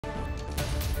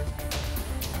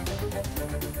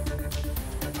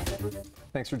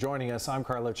Thanks for joining us. I'm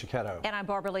Carlo Cicchetto. And I'm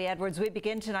Barbara Lee Edwards. We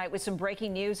begin tonight with some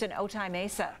breaking news in Otay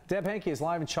Mesa. Deb Hankey is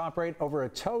live in Shop Rate over a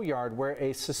tow yard where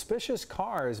a suspicious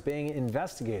car is being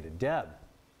investigated. Deb.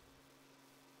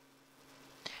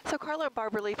 So Carlo and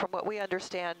Barbara Lee, from what we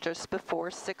understand, just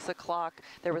before 6 o'clock,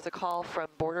 there was a call from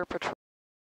Border Patrol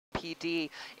PD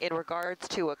in regards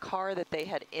to a car that they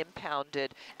had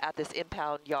impounded at this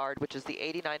impound yard, which is the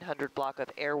 8900 block of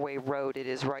Airway Road. It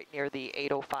is right near the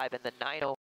 805 and the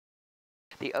 905,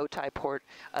 the Otay port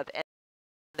of.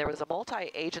 There was a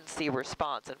multi-agency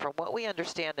response, and from what we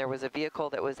understand, there was a vehicle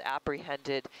that was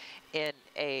apprehended in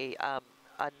a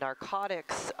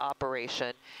narcotics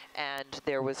operation, and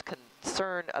there was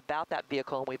concern about that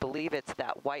vehicle, and we believe it's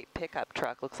that white pickup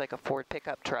truck, looks like a Ford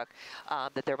pickup truck,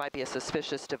 that there might be a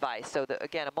suspicious device. So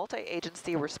again, a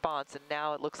multi-agency response, and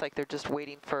now it looks like they're just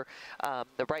waiting for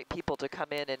the right people to come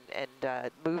in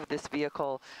and move this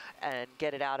vehicle and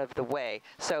get it out of the way.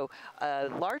 So a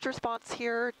large response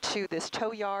here to this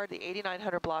tow yard, the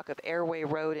 8900 block of Airway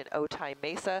Road in Otay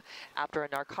Mesa, after a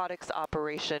narcotics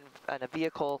operation and a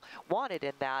vehicle wanted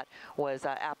in that was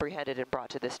apprehended and brought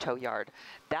to this tow yard.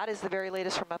 That is the very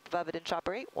latest from up above it in Shop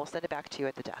Rate. We'll send it back to you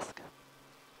at the desk.